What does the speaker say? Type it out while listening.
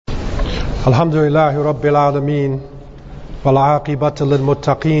Alhamdulillahi Rabbil Alameen, wal aqibatu lil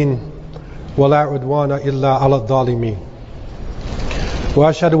muttaqeen, wa la udwana illa ala dhalimeen. Wa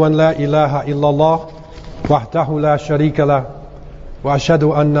ashhadu an la ilaha illallah wahdahu la sharika lah, wa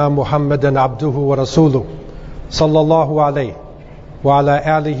ashhadu anna Muhammadan abduhu wa rasuluh, sallallahu alayhi wa ala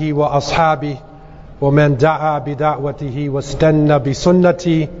alihi wa ashabihi wa man da'a bi da'watihi wa istanna bi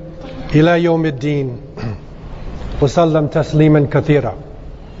sunnati ila yawmiddin wa sallam tasliman kathira.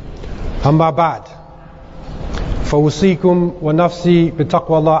 أما بعد فأوصيكم ونفسي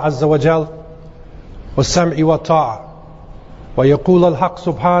بتقوى الله عز وجل والسمع والطاعة. ويقول الحق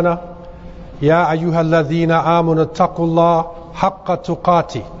سبحانه: يا أيها الذين آمنوا اتقوا الله حق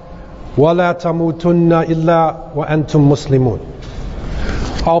تقاته ولا تموتن إلا وأنتم مسلمون.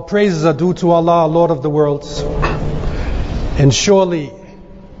 All praises are due to Allah, Lord of the worlds, and surely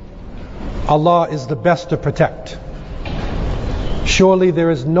Allah is the best to protect. Surely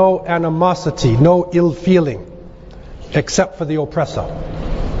there is no animosity, no ill feeling, except for the oppressor.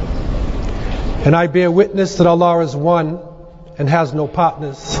 And I bear witness that Allah is one and has no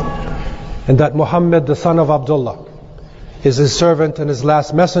partners, and that Muhammad, the son of Abdullah, is his servant and his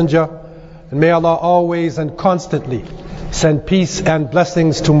last messenger. And may Allah always and constantly send peace and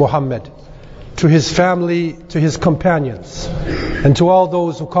blessings to Muhammad, to his family, to his companions, and to all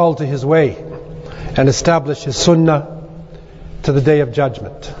those who call to his way and establish his sunnah to the day of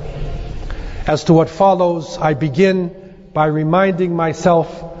judgment. As to what follows, I begin by reminding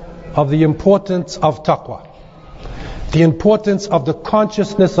myself of the importance of taqwa, the importance of the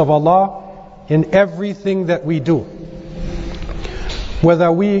consciousness of Allah in everything that we do.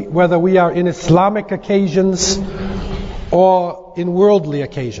 Whether we are in Islamic occasions or in worldly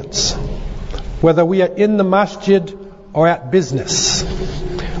occasions, whether we are in the masjid or at business,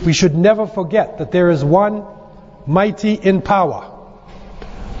 we should never forget that there is one mighty in power,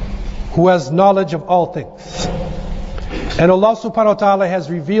 who has knowledge of all things. And Allah subhanahu wa ta'ala has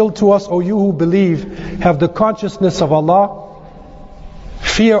revealed to us, O you who believe, have the consciousness of Allah,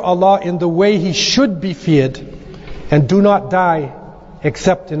 fear Allah in the way He should be feared, and do not die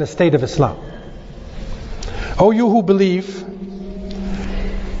except in a state of Islam. O you who believe,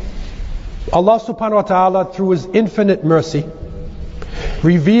 Allah subhanahu wa ta'ala, through His infinite mercy,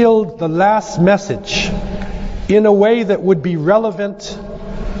 revealed the last message in a way that would be relevant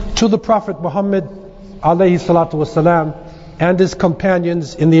to the Prophet Muhammad alayhi salatu wasalam and his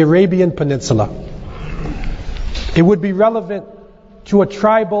companions in the Arabian Peninsula. It would be relevant to a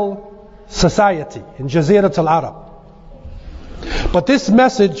tribal society in Jazirat al-Arab. But this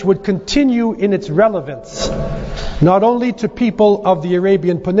message would continue in its relevance not only to people of the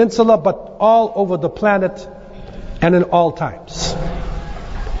Arabian Peninsula, but all over the planet and in all times.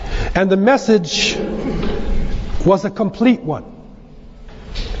 And the message was a complete one.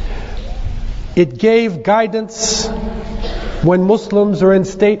 It gave guidance when Muslims are in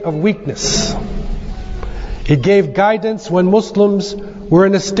state of weakness. It gave guidance when Muslims were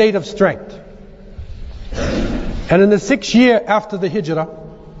in a state of strength. And in the 6th year after the Hijrah,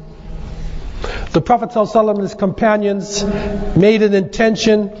 the Prophet ﷺ and his companions made an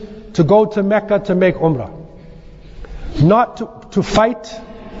intention to go to Mecca to make Umrah. Not to fight,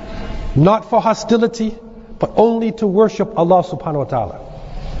 not for hostility, but only to worship Allah subhanahu wa ta'ala.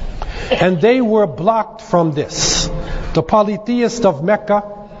 And they were blocked from this. The polytheists of Mecca,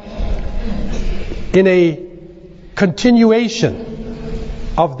 in a continuation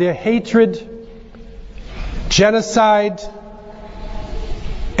of their hatred, genocide,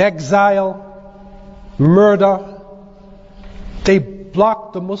 exile, murder, they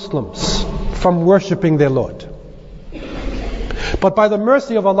blocked the Muslims from worshipping their Lord. But by the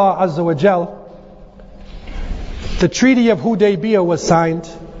mercy of Allah Azza wa Jal, the Treaty of Hudaybiyah was signed,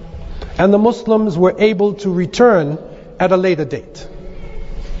 and the Muslims were able to return at a later date.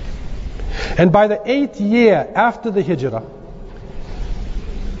 And by the 8th year after the Hijrah,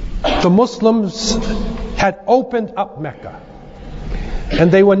 the Muslims had opened up Mecca.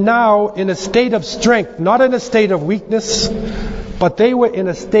 And they were now in a state of strength, not in a state of weakness, but they were in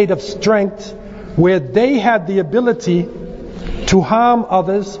a state of strength where they had the ability to harm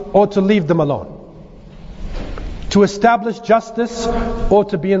others or to leave them alone, to establish justice or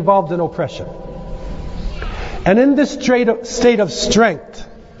to be involved in oppression. And in this state of strength,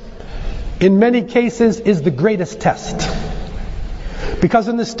 in many cases, is the greatest test. Because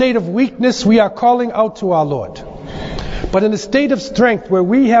in the state of weakness, we are calling out to our Lord. But in a state of strength, where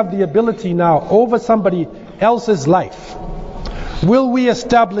we have the ability now over somebody else's life, will we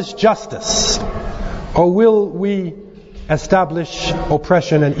establish justice, or will we establish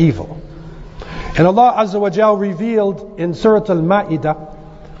oppression and evil? And Allah Azza wa Jal revealed in Surah Al-Ma'idah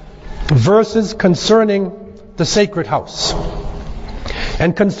verses concerning the sacred house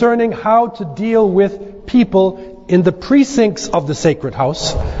and concerning how to deal with people in the precincts of the sacred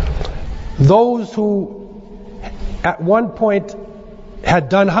house, those who at one point had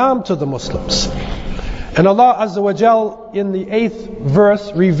done harm to the Muslims. And Allah Azza wa Jal in the 8th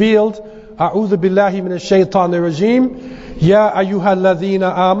verse revealed, A'udhu billahi minash shaitanir rajim, Ya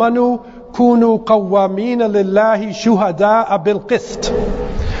ayyuhalladhina amanu kunu qawwamina lillahi shuhada'a bil qist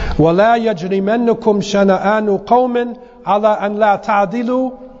wa la yajrimannakum shana'anu qawmin ala an la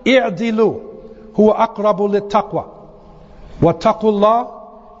ta'dilu i'dilu huwa aqrabu lit-taqwa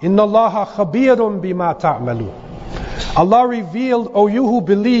wattaqullah innallaha khabirun bima ta'malun. Allah revealed, O you who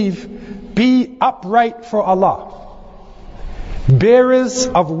believe, be upright for Allah, bearers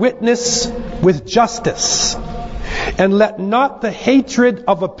of witness with justice, and let not the hatred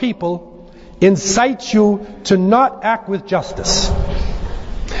of a people incite you to not act with justice.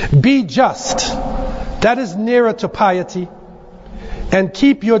 Be just, that is nearer to piety, and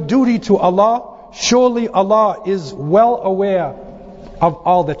keep your duty to Allah. Surely Allah is well aware of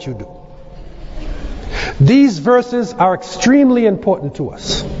all that you do. These verses are extremely important to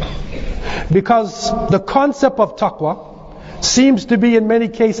us because the concept of taqwa seems to be in many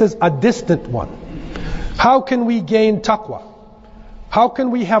cases a distant one. How can we gain taqwa? How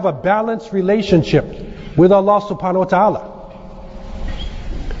can we have a balanced relationship with Allah subhanahu wa ta'ala?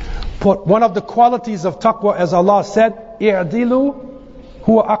 But one of the qualities of taqwa, as Allah said, i'dilu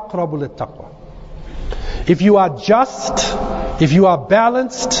huwa aqrabu lit-taqwa. If you are just, if you are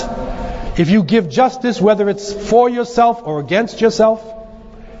balanced, if you give justice, whether it's for yourself or against yourself,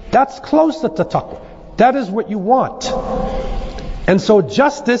 that's closer to taqwa. That is what you want. And so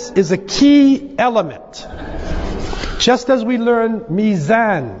justice is a key element. Just as we learn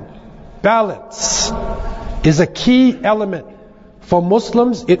mizan, balance, is a key element for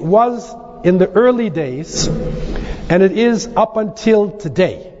Muslims. It was in the early days, and it is up until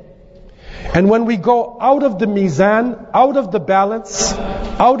today. And when we go out of the mizan, out of the balance,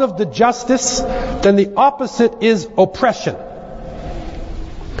 out of the justice, then the opposite is oppression.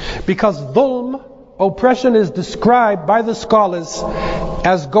 Because dhulm, oppression, is described by the scholars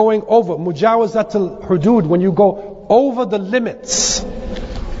as going over, mujawazat al-hudud, when you go over the limits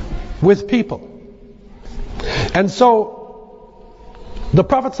with people. And so the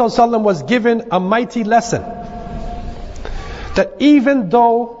Prophet ﷺ was given a mighty lesson that even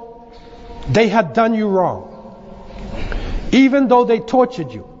though they had done you wrong, even though they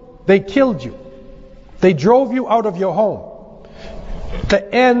tortured you, they killed you, they drove you out of your home,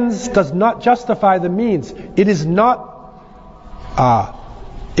 the ends does not justify the means. It is not,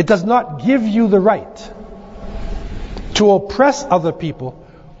 it does not give you the right to oppress other people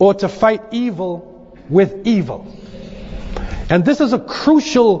or to fight evil with evil. And this is a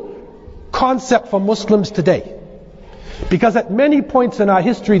crucial concept for Muslims today. Because at many points in our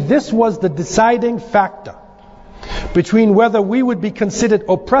history, this was the deciding factor between whether we would be considered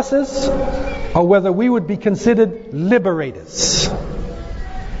oppressors or whether we would be considered liberators.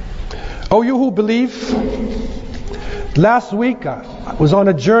 Oh, you who believe, last week I was on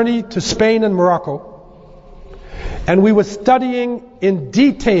a journey to Spain and Morocco, and we were studying in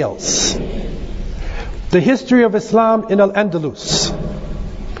details the history of Islam in Al-Andalus.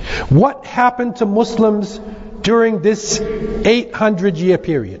 What happened to Muslims during this 800-year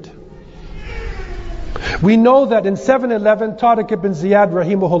period? We know that in 711, Tariq ibn Ziyad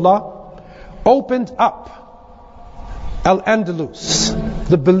rahimahullah opened up Al-Andalus.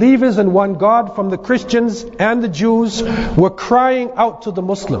 The believers in one God from the Christians and the Jews were crying out to the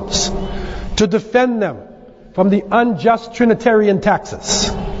Muslims to defend them from the unjust Trinitarian taxes,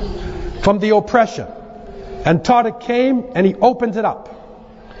 from the oppression. And Tariq came and he opened it up.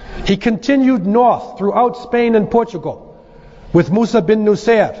 He continued north throughout Spain and Portugal with Musa bin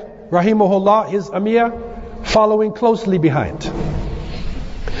Nusayr, rahimahullah, his Amir, following closely behind.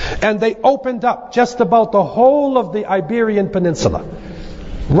 And they opened up just about the whole of the Iberian Peninsula,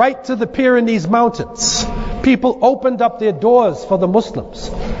 right to the Pyrenees Mountains. People opened up their doors for the Muslims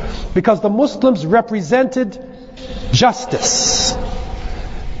because the Muslims represented justice.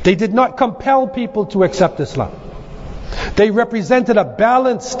 They did not compel people to accept Islam. They represented a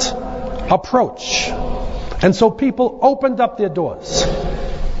balanced approach. And so people opened up their doors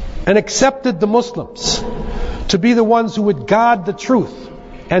and accepted the Muslims to be the ones who would guard the truth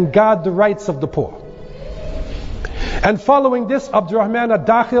and guard the rights of the poor. And following this, Abdurrahman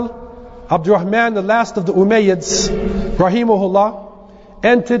al-Dakhil, Abdurrahman, the last of the Umayyads, rahimahullah,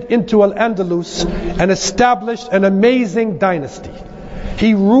 entered into Al-Andalus and established an amazing dynasty.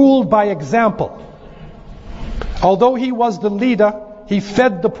 He ruled by example. Although he was the leader, he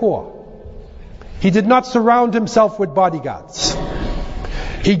fed the poor. He did not surround himself with bodyguards.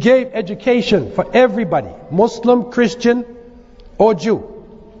 He gave education for everybody, Muslim, Christian, or Jew.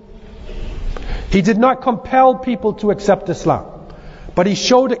 He did not compel people to accept Islam, but he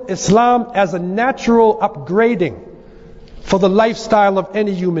showed Islam as a natural upgrading for the lifestyle of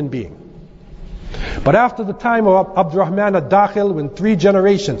any human being. But after the time of Abdurrahman al-Dakhil, when 3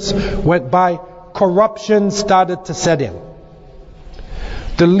 generations went by, corruption started to set in.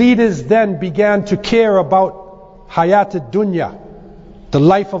 The leaders then began to care about hayat ad-dunya, the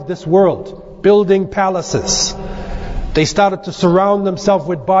life of this world, building palaces. They started to surround themselves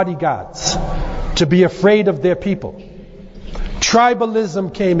with bodyguards to be afraid of their people.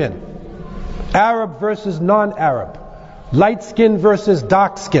 Tribalism came in. Arab versus non-Arab. Light skin versus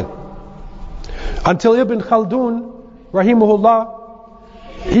dark skin. Until Ibn Khaldun, rahimahullah,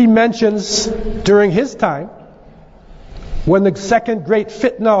 he mentions during his time, when the second great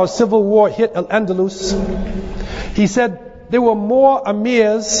fitna or civil war hit Al-Andalus, he said there were more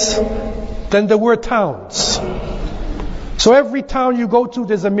emirs than there were towns. So every town you go to,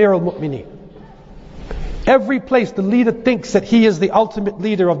 there's Amir al-Mu'mineen. Every place the leader thinks that he is the ultimate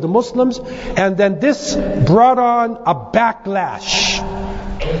leader of the Muslims, and then this brought on a backlash,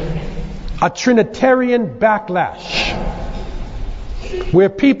 a Trinitarian backlash, where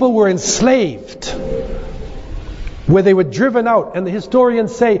people were enslaved, where they were driven out, and the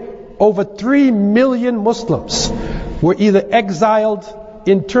historians say over 3 million Muslims were either exiled,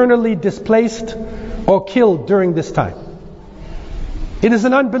 internally displaced, or killed during this time. It is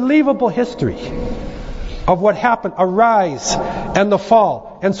an unbelievable history of what happened, a rise and the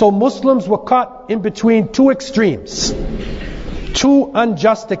fall. And so Muslims were caught in between 2 extremes, 2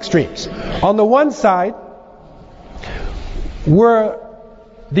 unjust extremes. On the one side were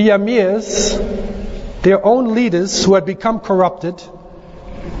the emirs, their own leaders who had become corrupted,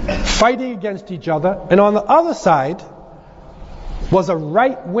 fighting against each other, and on the other side was a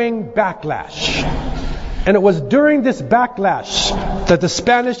right-wing backlash. And it was during this backlash that the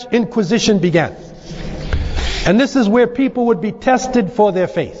Spanish Inquisition began. And this is where people would be tested for their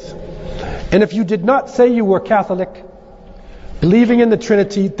faith. And if you did not say you were Catholic, believing in the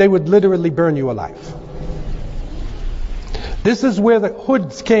Trinity, they would literally burn you alive. This is where the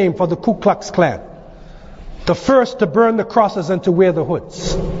hoods came for the Ku Klux Klan. The first to burn the crosses and to wear the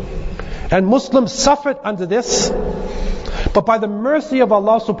hoods. And Muslims suffered under this, but by the mercy of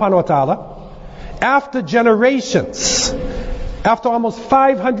Allah subhanahu wa ta'ala, after generations, after almost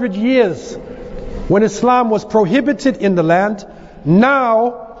 500 years, when Islam was prohibited in the land,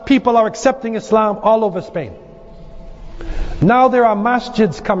 now people are accepting Islam all over Spain. Now there are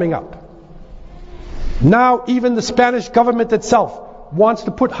masjids coming up. Now even the Spanish government itself wants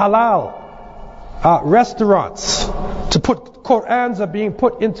to put halal restaurants, to put Qur'ans are being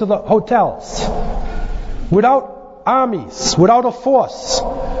put into the hotels. Without armies, without a force,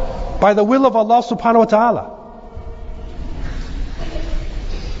 by the will of Allah subhanahu wa ta'ala.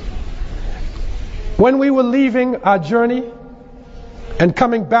 When we were leaving our journey and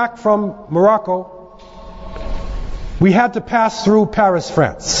coming back from Morocco, we had to pass through Paris,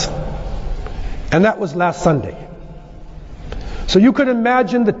 France. And that was last Sunday. So you could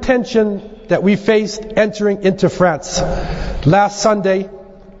imagine the tension that we faced entering into France last Sunday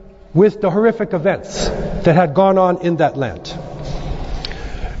with the horrific events that had gone on in that land.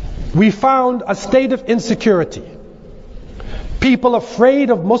 We found a state of insecurity. People afraid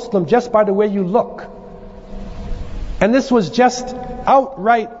of Muslims just by the way you look. And this was just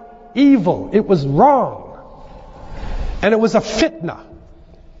outright evil. It was wrong. And it was a fitna.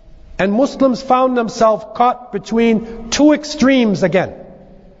 And Muslims found themselves caught between 2 extremes again.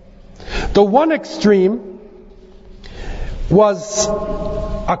 The one extreme was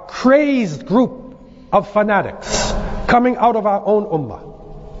a crazed group of fanatics coming out of our own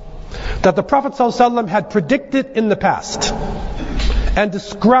ummah that the Prophet ﷺ had predicted in the past and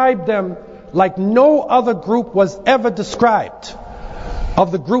described them like no other group was ever described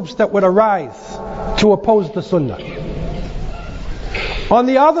of the groups that would arise to oppose the Sunnah. On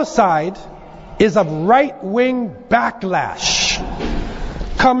the other side is a right-wing backlash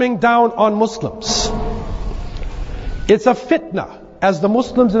coming down on Muslims. It's a fitna, as the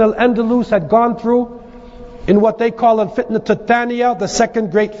Muslims in Al-Andalus had gone through in what they call al-fitna Tataniya, the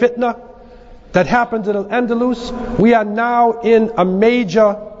second great fitna that happened in Al-Andalus. We are now in a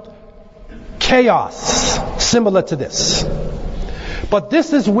major chaos similar to this. But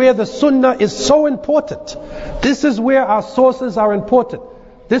this is where the Sunnah is so important. This is where our sources are important.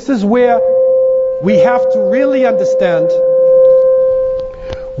 This is where we have to really understand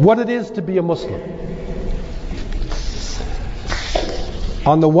what it is to be a Muslim.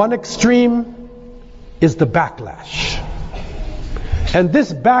 On the one extreme is the backlash. And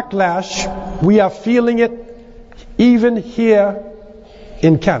this backlash, we are feeling it even here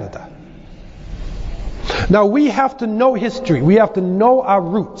in Canada. Now we have to know history. We have to know our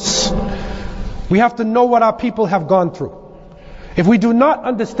roots. We have to know what our people have gone through. If we do not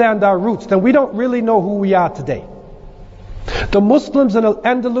understand our roots, then we don't really know who we are today. The Muslims in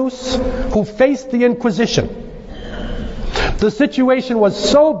Al-Andalus who faced the Inquisition, the situation was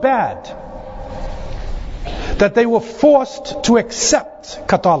so bad that they were forced to accept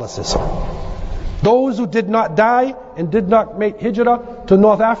Catholicism. Those who did not die and did not make hijrah to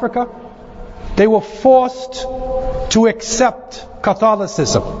North Africa, they were forced to accept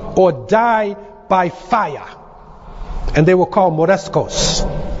Catholicism or die by fire. And they were called Morescos.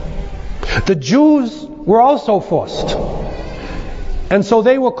 The Jews were also forced. And so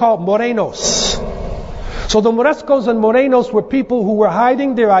they were called Morenos. So the Morescos and Morenos were people who were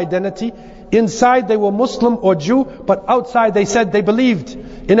hiding their identity. Inside they were Muslim or Jew, but outside they said they believed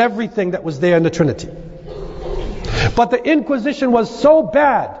in everything that was there in the Trinity. But the Inquisition was so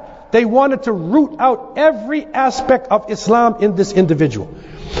bad, they wanted to root out every aspect of Islam in this individual.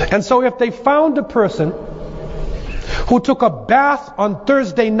 And so if they found a person who took a bath on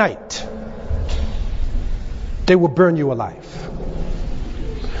Thursday night, they would burn you alive.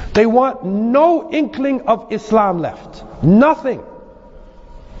 They want no inkling of Islam left. Nothing.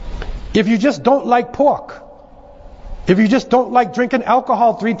 If you just don't like pork, if you just don't like drinking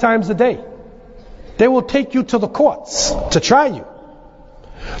alcohol 3 times a day, they will take you to the courts to try you.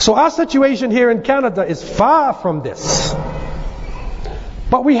 So our situation here in Canada is far from this.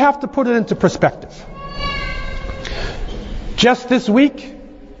 But we have to put it into perspective. Just this week,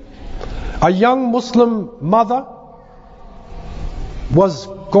 a young Muslim mother was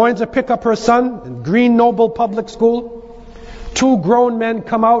going to pick up her son in Green Noble Public School. 2 grown men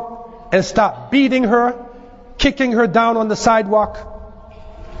come out and start beating her, kicking her down on the sidewalk,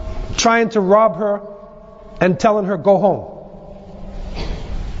 trying to rob her and telling her, go home.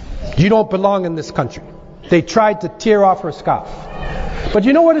 You don't belong in this country. They tried to tear off her scarf. But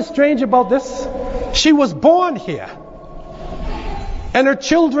you know what is strange about this? She was born here. And her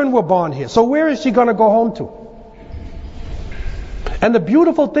children were born here. So where is she going to go home to? And the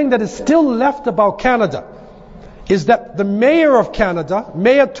beautiful thing that is still left about Canada is that the mayor of Canada,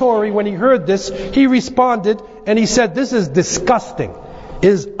 Mayor Tory, when he heard this, he responded and he said, this is disgusting,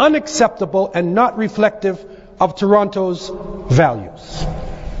 is unacceptable and not reflective of Toronto's values.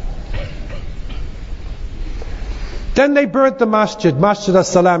 Then they burnt the masjid, Masjid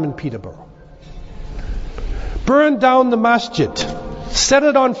as-Salam in Peterborough. Burned down the masjid, set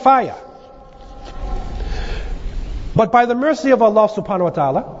it on fire. But by the mercy of Allah subhanahu wa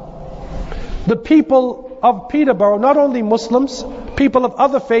ta'ala, the people of Peterborough, not only Muslims, people of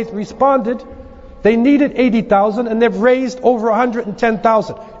other faith responded. They needed 80,000 and they've raised over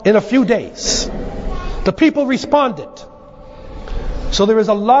 110,000 in a few days. The people responded. So there is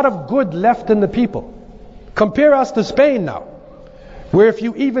a lot of good left in the people. Compare us to Spain now, where if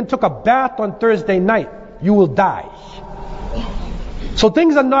you even took a bath on Thursday night, you will die. So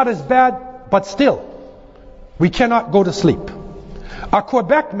things are not as bad, but still, we cannot go to sleep. A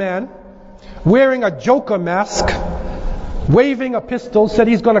Quebec man, wearing a Joker mask, waving a pistol, said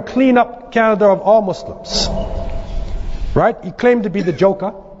he's going to clean up Canada of all Muslims. Right? He claimed to be the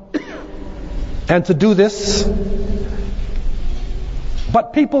Joker. And to do this.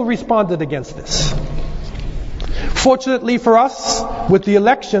 But people responded against this. Fortunately for us, with the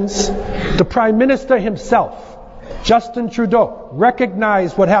elections, the Prime Minister himself, Justin Trudeau,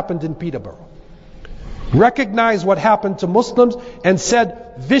 recognized what happened in Peterborough. Recognized what happened to Muslims and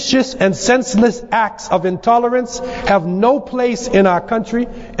said vicious and senseless acts of intolerance have no place in our country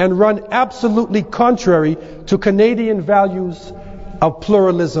and run absolutely contrary to Canadian values of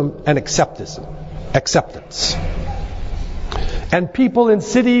pluralism and acceptance. And people in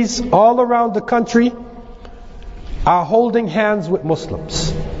cities all around the country are holding hands with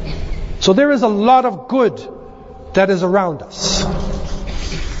Muslims. So there is a lot of good that is around us.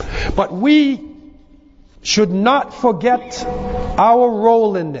 But we should not forget our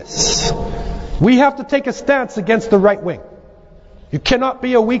role in this. We have to take a stance against the right wing. You cannot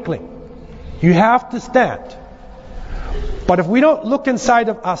be a weakling. You have to stand. But if we don't look inside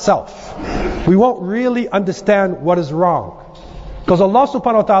of ourselves, we won't really understand what is wrong. Because Allah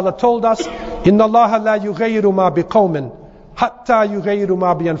subhanahu wa ta'ala told us, Inna Allah la yughayyiru ma biqawmin hatta yughayyiru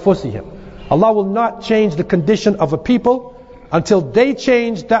ma bi anfusihim. Allah will not change the condition of a people until they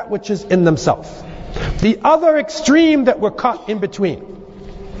change that which is in themselves. The other extreme that we're caught in between.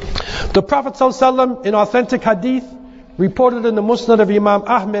 The Prophet ﷺ in authentic hadith, reported in the Musnad of Imam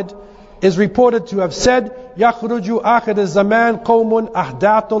Ahmed, is reported to have said, يَخْرُجُ آخِرِ الزَّمَانِ قَوْمٌ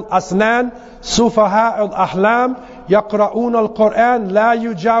أَحْدَاثُ الْأَسْنَانِ سُفَهَاءُ الْأَحْلَامِ يَقْرَؤُونَ الْقُرْآنَ لَا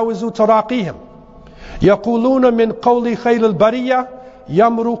يُجَاوِزُ تَرَاقِيهِمْ يَقُولُونَ مِنْ قَوْلِ خَيْرِ الْبَرِيَّةِ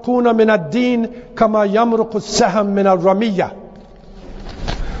يَمْرُقُونَ مِنَ الدِّينِ كَمَا يَمْرُقُ السَّهَمْ مِنَ الرَّمِيَّةِ.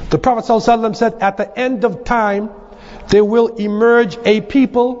 The Prophet ﷺ said, at the end of time, there will emerge a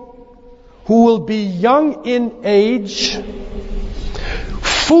people who will be young in age,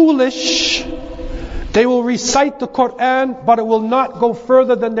 foolish. They will recite the Quran, but it will not go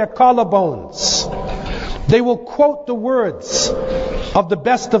further than their collarbones. They will quote the words of the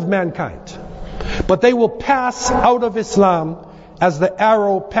best of mankind, but they will pass out of Islam as the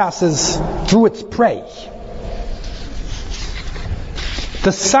arrow passes through its prey.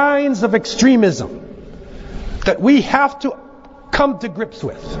 The signs of extremism that we have to come to grips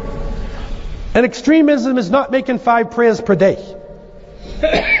with. And extremism is not making 5 prayers per day.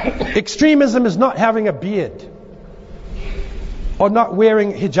 Extremism is not having a beard or not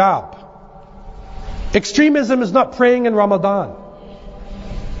wearing hijab. Extremism is not praying in Ramadan.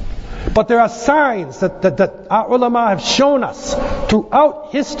 But there are signs that our ulama have shown us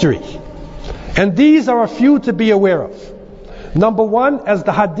throughout history. And these are a few to be aware of. Number 1, as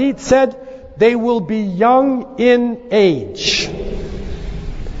the hadith said, they will be young in age.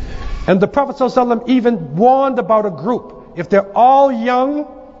 And the Prophet ﷺ even warned about a group. If they're all young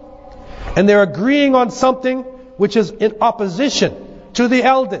and they're agreeing on something which is in opposition to the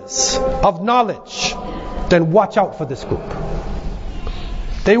elders of knowledge, then watch out for this group.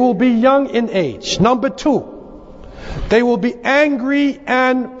 They will be young in age. Number 2, they will be angry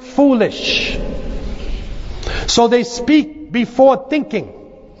and foolish. So they speak before thinking.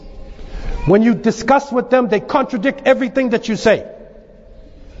 When you discuss with them, they contradict everything that you say.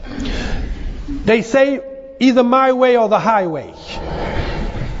 They say either my way or the highway.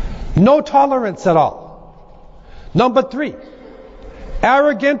 No tolerance at all. Number 3,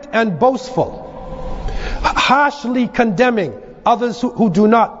 arrogant and boastful, harshly condemning others who do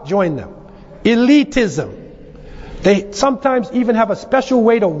not join them. Elitism. They sometimes even have a special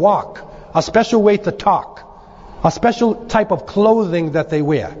way to walk, a special way to talk, a special type of clothing that they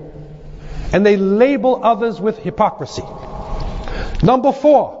wear. And they label others with hypocrisy. Number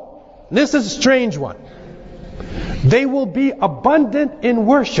 4, this is a strange one. They will be abundant in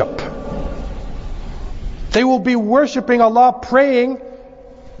worship. They will be worshiping Allah, praying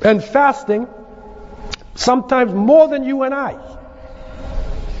and fasting, sometimes more than you and I.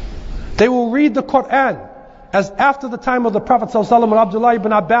 They will read the Quran, as after the time of the Prophet ﷺ, when Abdullah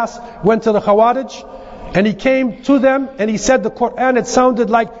ibn Abbas went to the Khawarij, and he came to them and he said the Quran, it sounded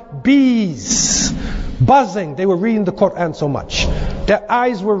like bees buzzing. They were reading the Quran so much. Their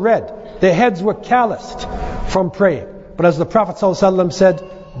eyes were red. Their heads were calloused from praying. But as the Prophet ﷺ said,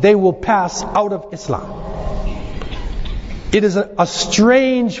 they will pass out of Islam. It is a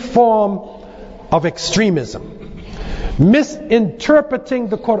strange form of extremism. Misinterpreting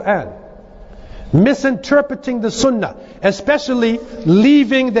the Quran. Misinterpreting the Sunnah. Especially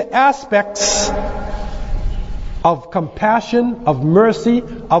leaving the aspects of compassion, of mercy,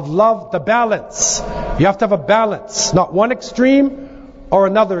 of love, the balance. You have to have a balance, not one extreme or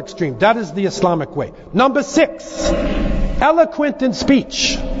another extreme. That is the Islamic way. Number 6, eloquent in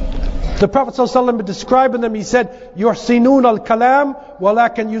speech. The Prophet ﷺ describing them, he said, يُحْسِنُونَ الْكَلَامِ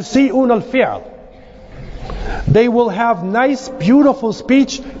وَلَكِنْ يُسِيئُونَ الْفِعْلِ. They will have nice, beautiful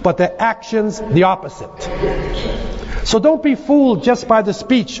speech, but their actions the opposite. So don't be fooled just by the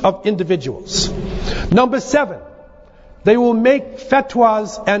speech of individuals. Number 7, they will make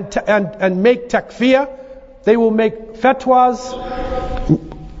fatwas and make takfir. They will make fatwas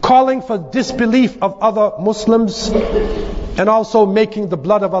calling for disbelief of other Muslims and also making the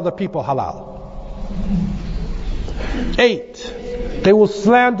blood of other people halal. 8, they will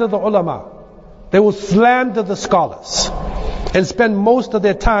slander the ulama. They will slander the scholars and spend most of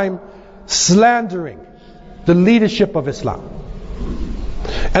their time slandering the leadership of Islam.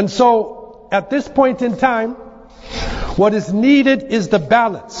 And so, at this point in time, what is needed is the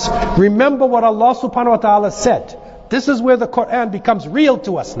balance. Remember what Allah subhanahu wa ta'ala said. This is where the Quran becomes real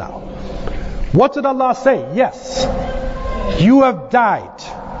to us now. What did Allah say? Yes, you have died.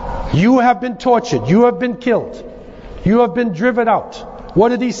 You have been tortured. You have been killed. You have been driven out. What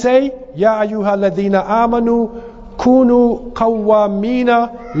did He say? Ya ayyuha alladhina amanu kunu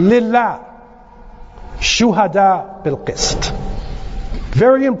qawwamina lillah shuhada bil qist.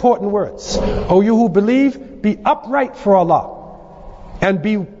 Very important words. O you who believe, be upright for Allah and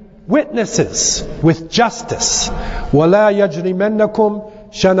be witnesses with justice. وَلَا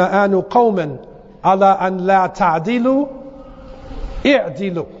يَجْرِمَنَّكُمْ شَنَآنُ قَوْمٍ عَلَىٰ أَنْ لَا تَعْدِلُوا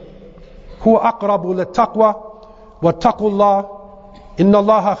اِعْدِلُوا هو أقرب للتقوى واتقوا الله إن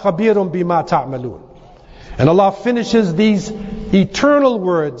الله خبير بما تعملون. And Allah finishes these eternal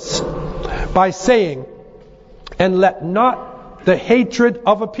words by saying, and let not the hatred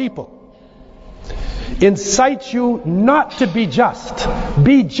of a people incite you not to be just.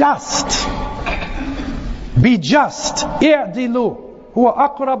 Be just. Be just. اعدلوا هو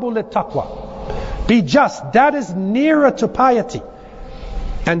أقرب للتقوى. Be just. That is nearer to piety.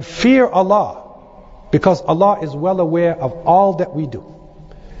 And fear Allah, because Allah is well aware of all that we do.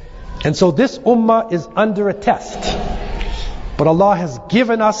 And so this ummah is under a test. But Allah has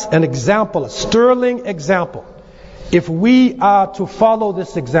given us an example, a sterling example. If we are to follow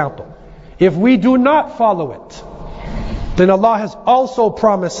this example, if we do not follow it, then Allah has also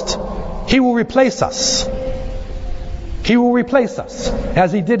promised He will replace us. He will replace us,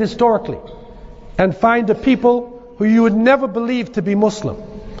 as He did historically, and find a people who you would never believe to be Muslim,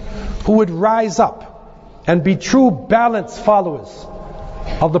 who would rise up and be true balanced followers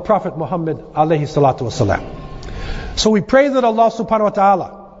of the Prophet Muhammad alayhi salatu wasalam. So we pray that Allah subhanahu wa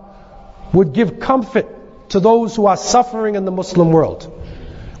ta'ala would give comfort to those who are suffering in the Muslim world.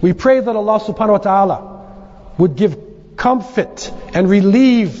 We pray that Allah subhanahu wa ta'ala would give comfort and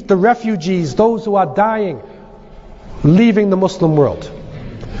relieve the refugees, those who are dying, leaving the Muslim world.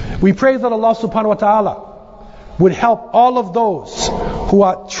 We pray that Allah subhanahu wa ta'ala would help all of those who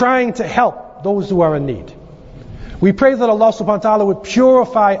are trying to help those who are in need. We pray that Allah subhanahu wa ta'ala would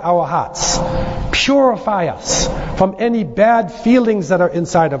purify our hearts, purify us from any bad feelings that are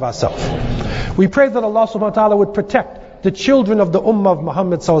inside of ourselves. We pray that Allah subhanahu wa ta'ala would protect the children of the ummah of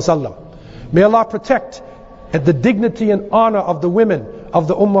Muhammad sallallahu alaihi wasallam. May Allah protect the dignity and honor of the women of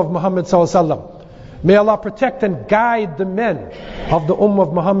the ummah of Muhammad sallallahu alaihi wasallam. May Allah protect and guide the men of the ummah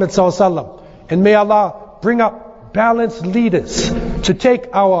of Muhammad sallallahu alaihi wasallam. And may Allah bring up balanced leaders to take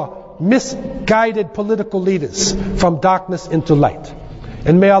our misguided political leaders from darkness into light.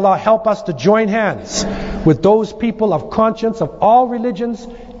 And may Allah help us to join hands with those people of conscience of all religions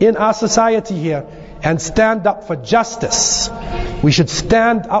in our society here and stand up for justice. We should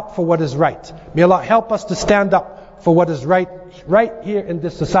stand up for what is right. May Allah help us to stand up for what is right here in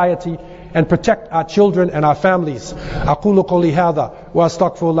this society and protect our children and our families. أقول قولي هذا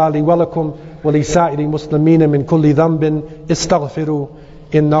وأستغفر الله لي ولكم ولسائر المسلمين من كل ذنب استغفروا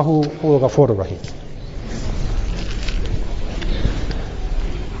إنه هو الغفور الرحيم.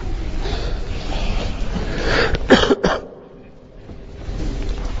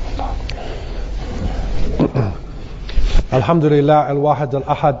 الحمد لله الواحد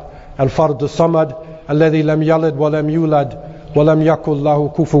الأحد الفرد الصمد الذي لم يلد ولم يولد ولم يكن له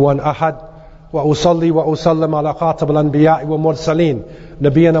كفوا أحد وأصلي وأسلم على خاتم الأنبياء والمرسلين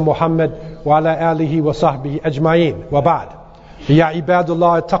نبينا محمد وعلى آله وصحبه أجمعين وبعد. يا عباد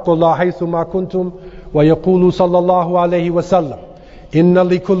الله اتقوا الله حيثما كنتم ويقول صلى الله عليه وسلم إن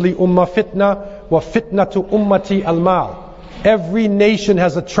لكل أمة فتنة وفتنة أمتي المال. Every nation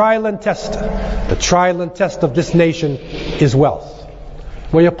has a trial and test. The trial and test of this nation is wealth.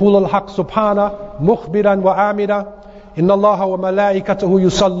 ويقول الحق سبحانه مخبرا وآمرا إن الله وملائكته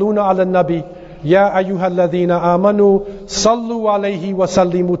يصلون على النبي يا أيها الذين آمنوا صلوا عليه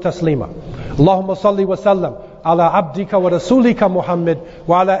وسلموا تسليما. اللهم صل وسلم على عبدك ورسولك محمد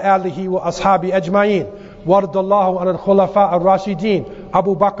وعلى آله وأصحابه أجمعين. وارض الله عن الخلفاء الراشدين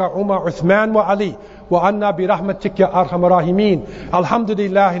أبو بكر عمر عثمان وعلي وعنا برحمتك يا أرحم الراحمين. الحمد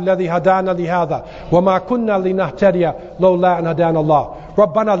لله الذي هدانا لهذا وما كنا لنهتدي لولا أن هدانا الله.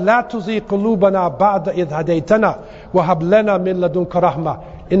 ربنا لا تزغ قلوبنا بعد إذ هديتنا وهب لنا من لدنك رحمة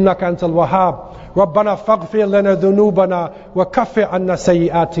إنك أنت الوهاب. ربنا فاغفر لنا ذنوبنا وكفر عنا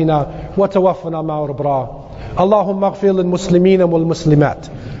سيئاتنا وتوفنا مع الأبرار. اللهم اغفر للمسلمين والمسلمات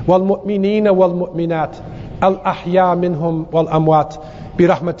والمؤمنين والمؤمنات الأحياء منهم والأموات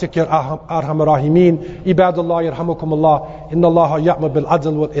برحمتك يا أرحم الراحمين. عباد الله يرحمكم الله إن الله يأمر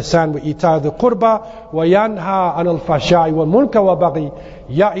بالعدل والإحسان وإيتاء ذي القربى وينهى عن الفحشاء والمنكر والبغي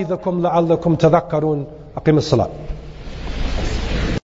يعظكم لعلكم تذكرون. أقم الصلاة.